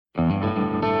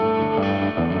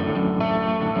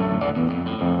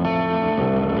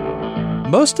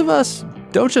Most of us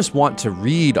don't just want to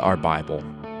read our Bible.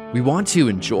 We want to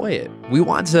enjoy it. We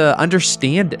want to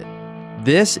understand it.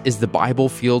 This is the Bible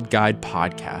Field Guide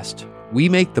podcast. We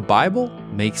make the Bible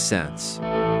make sense.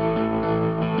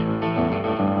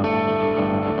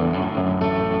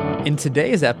 In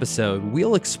today's episode,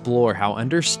 we'll explore how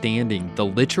understanding the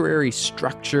literary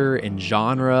structure and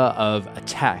genre of a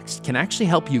text can actually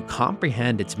help you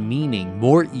comprehend its meaning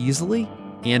more easily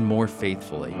and more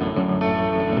faithfully.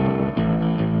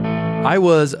 I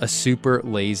was a super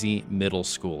lazy middle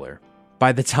schooler.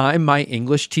 By the time my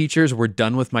English teachers were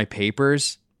done with my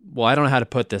papers, well, I don't know how to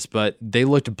put this, but they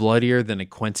looked bloodier than a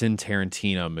Quentin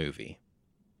Tarantino movie.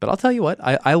 But I'll tell you what,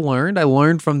 I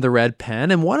learned from the red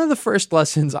pen, and one of the first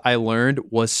lessons I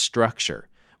learned was structure.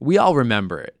 We all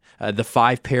remember it. The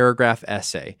 5-paragraph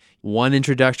essay, 1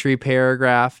 introductory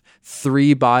paragraph,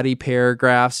 3 body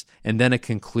paragraphs, and then a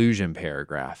conclusion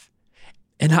paragraph.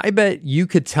 And I bet you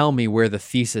could tell me where the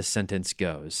thesis sentence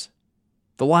goes.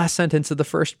 The last sentence of the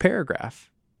first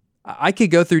paragraph. I could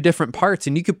go through different parts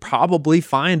and you could probably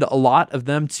find a lot of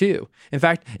them too. In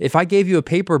fact, if I gave you a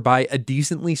paper by a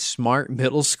decently smart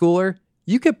middle schooler,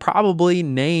 you could probably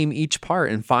name each part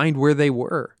and find where they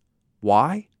were.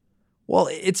 Why? Well,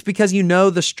 it's because you know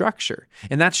the structure,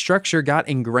 and that structure got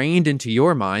ingrained into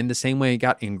your mind the same way it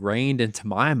got ingrained into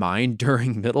my mind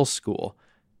during middle school.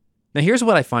 Now, here's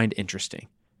what I find interesting.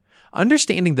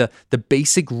 Understanding the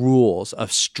basic rules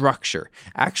of structure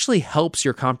actually helps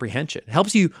your comprehension. It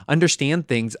helps you understand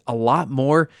things a lot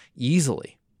more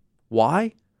easily.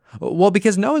 Why? Well,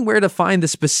 because knowing where to find the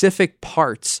specific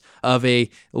parts of a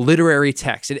literary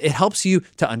text, it helps you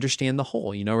to understand the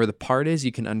whole. You know where the part is,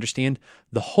 you can understand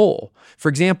the whole. For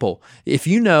example, if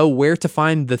you know where to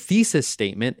find the thesis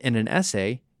statement in an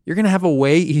essay, you're going to have a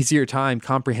way easier time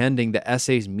comprehending the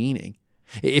essay's meaning.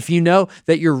 If you know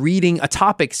that you're reading a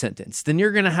topic sentence, then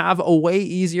you're going to have a way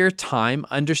easier time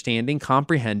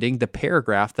comprehending the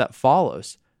paragraph that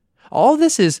follows. All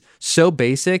this is so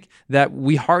basic that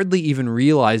we hardly even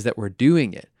realize that we're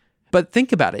doing it. But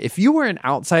think about it. If you were an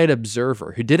outside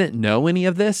observer who didn't know any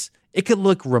of this, it could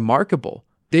look remarkable.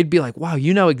 They'd be like, wow,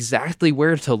 you know exactly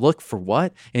where to look for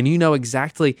what, and you know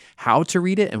exactly how to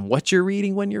read it and what you're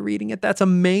reading when you're reading it. That's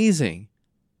amazing.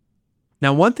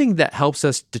 Now, one thing that helps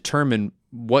us determine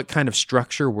what kind of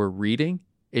structure we're reading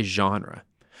is genre.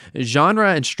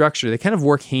 Genre and structure, they kind of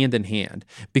work hand in hand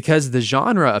because the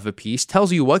genre of a piece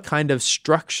tells you what kind of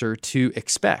structure to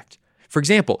expect. For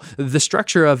example, the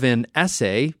structure of an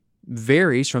essay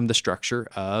varies from the structure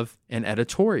of an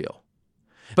editorial.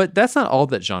 But that's not all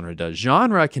that genre does.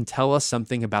 Genre can tell us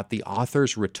something about the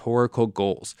author's rhetorical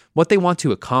goals, what they want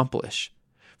to accomplish.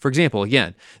 For example,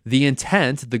 again, the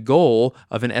intent, the goal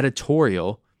of an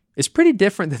editorial is pretty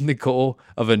different than the goal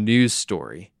of a news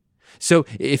story. So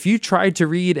if you tried to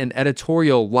read an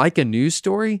editorial like a news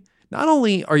story, not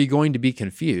only are you going to be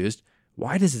confused,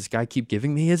 why does this guy keep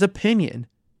giving me his opinion?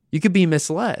 You could be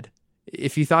misled.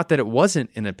 If you thought that it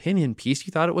wasn't an opinion piece,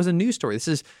 you thought it was a news story.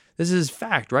 This is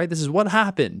fact, right? This is what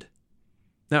happened.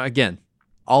 Now, again,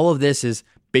 all of this is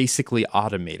basically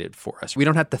automated for us. We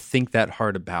don't have to think that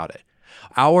hard about it.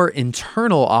 Our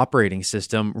internal operating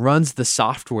system runs the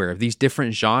software of these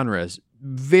different genres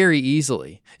very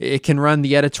easily. It can run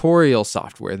the editorial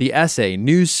software, the essay,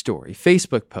 news story,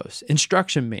 Facebook post,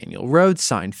 instruction manual, road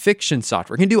sign, fiction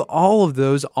software. It can do all of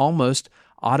those almost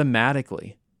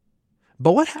automatically.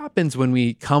 But what happens when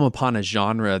we come upon a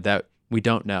genre that we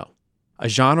don't know? A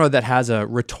genre that has a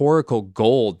rhetorical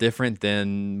goal different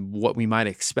than what we might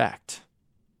expect.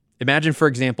 Imagine, for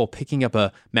example, picking up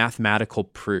a mathematical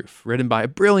proof written by a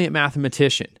brilliant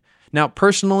mathematician. Now,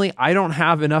 personally, I don't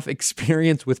have enough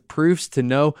experience with proofs to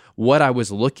know what I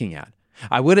was looking at.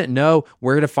 I wouldn't know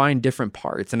where to find different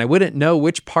parts, and I wouldn't know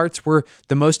which parts were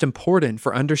the most important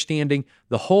for understanding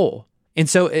the whole. And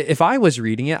so if I was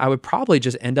reading it, I would probably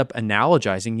just end up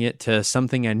analogizing it to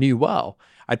something I knew well.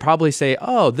 I'd probably say,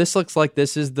 oh, this looks like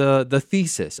this is the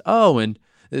thesis. Oh, and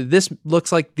this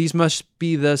looks like these must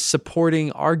be the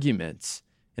supporting arguments.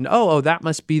 And oh, that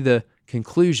must be the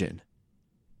conclusion.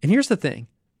 And here's the thing.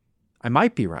 I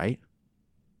might be right.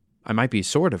 I might be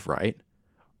sort of right.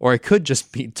 Or I could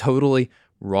just be totally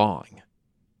wrong.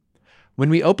 When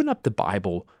we open up the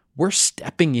Bible, we're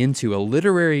stepping into a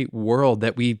literary world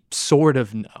that we sort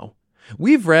of know.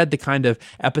 We've read the kind of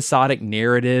episodic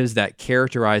narratives that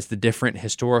characterize the different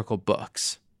historical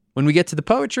books. When we get to the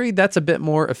poetry, that's a bit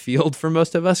more afield for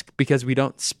most of us because we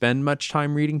don't spend much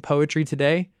time reading poetry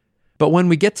today. But when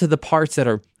we get to the parts that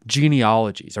are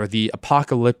genealogies or the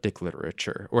apocalyptic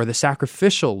literature or the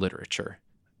sacrificial literature,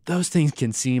 those things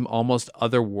can seem almost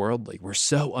otherworldly. We're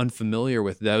so unfamiliar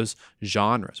with those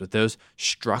genres, with those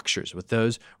structures, with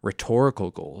those rhetorical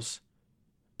goals.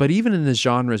 But even in the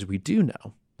genres we do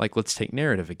know, like let's take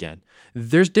narrative again,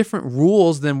 there's different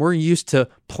rules than we're used to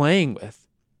playing with.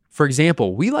 For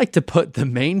example, we like to put the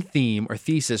main theme or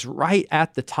thesis right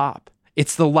at the top.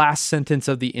 It's the last sentence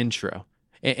of the intro.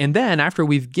 And then after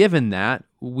we've given that,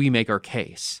 we make our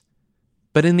case.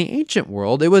 But in the ancient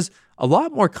world, it was a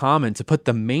lot more common to put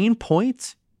the main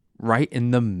points right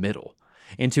in the middle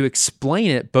and to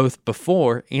explain it both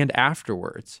before and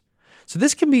afterwards. So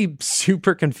this can be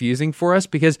super confusing for us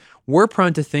because we're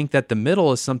prone to think that the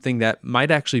middle is something that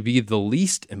might actually be the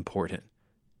least important.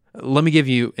 Let me give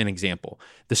you an example,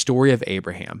 the story of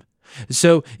Abraham.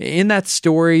 So in that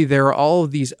story, there are all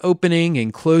of these opening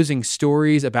and closing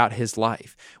stories about his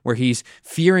life, where he's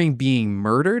fearing being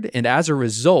murdered, and as a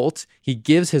result, he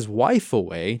gives his wife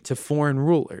away to foreign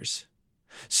rulers.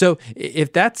 So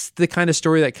if that's the kind of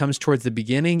story that comes towards the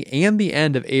beginning and the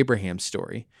end of Abraham's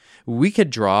story, we could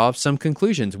draw some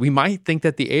conclusions. We might think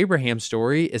that the Abraham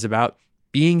story is about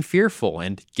being fearful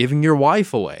and giving your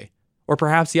wife away. Or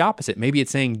perhaps the opposite. Maybe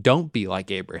it's saying, don't be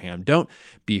like Abraham. Don't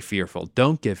be fearful.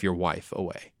 Don't give your wife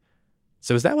away.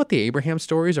 So is that what the Abraham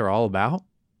stories are all about?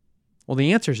 Well,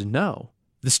 the answer is no.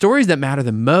 The stories that matter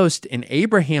the most in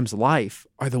Abraham's life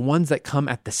are the ones that come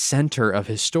at the center of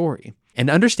his story. And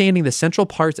understanding the central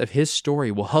parts of his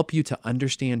story will help you to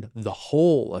understand the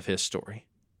whole of his story.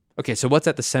 Okay, so what's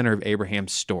at the center of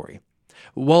Abraham's story?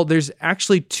 Well, there's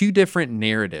actually two different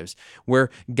narratives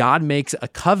where God makes a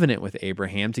covenant with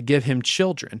Abraham to give him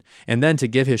children and then to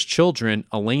give his children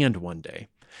a land one day.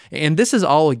 And this is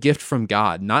all a gift from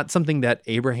God, not something that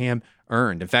Abraham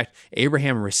earned. In fact,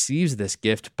 Abraham receives this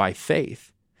gift by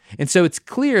faith. And so it's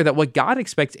clear that what God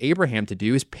expects Abraham to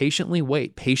do is patiently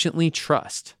wait, patiently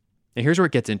trust. And here's where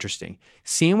it gets interesting.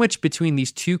 Sandwiched between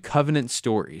these two covenant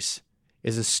stories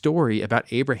is a story about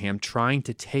Abraham trying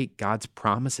to take God's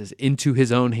promises into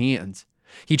his own hands.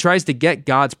 He tries to get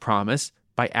God's promise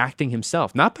by acting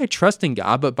himself, not by trusting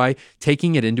God, but by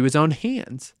taking it into his own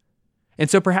hands. And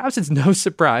so perhaps it's no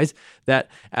surprise that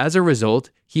as a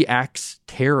result, he acts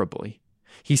terribly.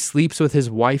 He sleeps with his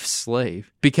wife's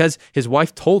slave because his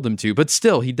wife told him to, but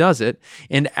still he does it.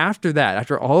 And after that,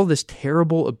 after all this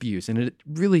terrible abuse, and it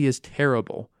really is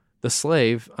terrible, the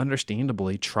slave,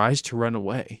 understandably, tries to run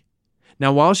away.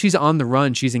 Now, while she's on the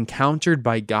run, she's encountered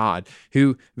by God,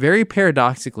 who very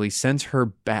paradoxically sends her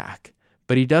back,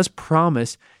 but he does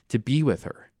promise to be with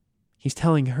her. He's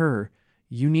telling her,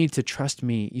 you need to trust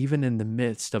me even in the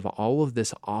midst of all of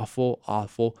this awful,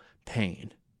 awful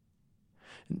pain.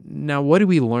 Now, what do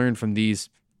we learn from these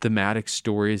thematic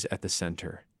stories at the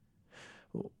center?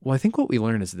 Well, I think what we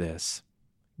learn is this.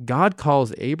 God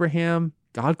calls Abraham,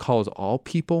 God calls all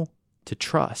people to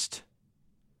trust.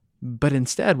 But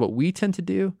instead, what we tend to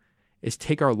do is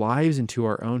take our lives into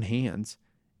our own hands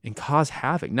and cause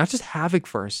havoc, not just havoc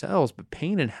for ourselves, but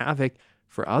pain and havoc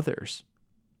for others.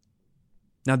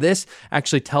 Now, this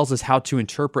actually tells us how to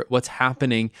interpret what's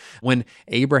happening when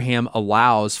Abraham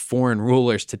allows foreign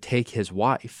rulers to take his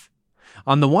wife.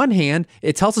 On the one hand,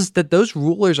 it tells us that those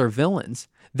rulers are villains.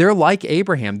 They're like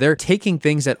Abraham. They're taking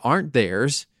things that aren't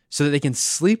theirs so that they can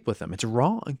sleep with them. It's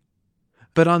wrong.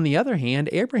 But on the other hand,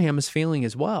 Abraham is failing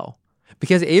as well,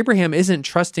 because Abraham isn't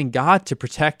trusting God to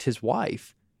protect his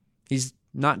wife. He's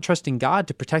not trusting God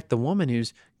to protect the woman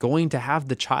who's going to have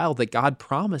the child that God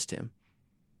promised him.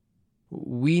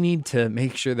 We need to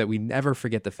make sure that we never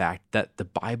forget the fact that the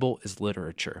Bible is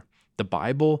literature. The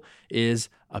Bible is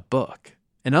a book.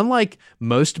 And unlike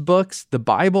most books, the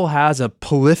Bible has a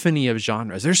polyphony of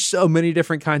genres. There's so many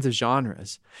different kinds of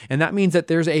genres. And that means that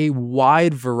there's a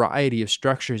wide variety of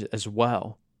structures as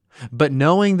well. But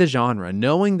knowing the genre,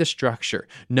 knowing the structure,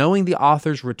 knowing the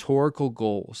author's rhetorical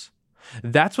goals,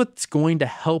 that's what's going to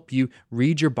help you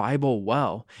read your Bible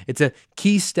well. It's a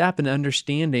key step in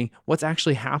understanding what's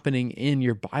actually happening in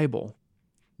your Bible.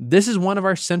 This is one of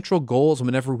our central goals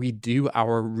whenever we do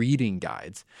our reading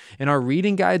guides. In our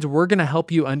reading guides, we're going to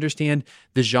help you understand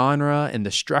the genre and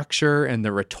the structure and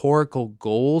the rhetorical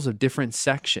goals of different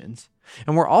sections.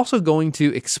 And we're also going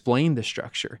to explain the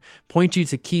structure, point you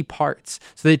to key parts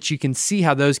so that you can see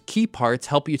how those key parts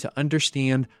help you to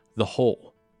understand the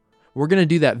whole. We're going to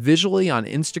do that visually on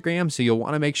Instagram, so you'll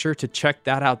want to make sure to check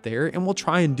that out there, and we'll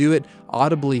try and do it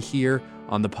audibly here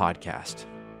on the podcast.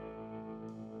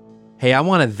 Hey, I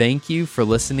want to thank you for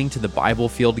listening to the Bible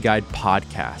Field Guide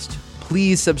podcast.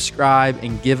 Please subscribe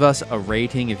and give us a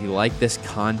rating if you like this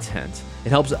content. It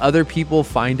helps other people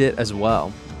find it as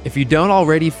well. If you don't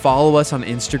already follow us on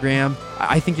Instagram,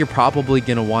 I think you're probably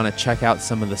going to want to check out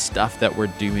some of the stuff that we're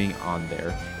doing on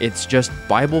there. It's just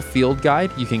Bible Field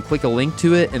Guide. You can click a link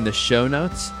to it in the show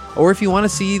notes. Or if you want to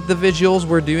see the visuals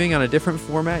we're doing on a different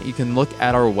format, you can look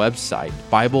at our website,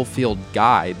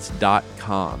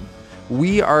 BibleFieldGuides.com.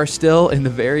 We are still in the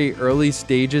very early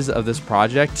stages of this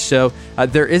project, so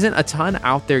there isn't a ton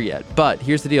out there yet. But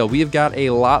here's the deal. We have got a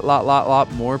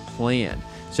lot more planned.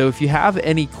 So if you have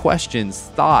any questions,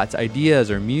 thoughts,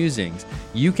 ideas, or musings,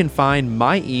 you can find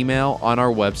my email on our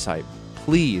website.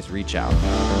 Please reach out.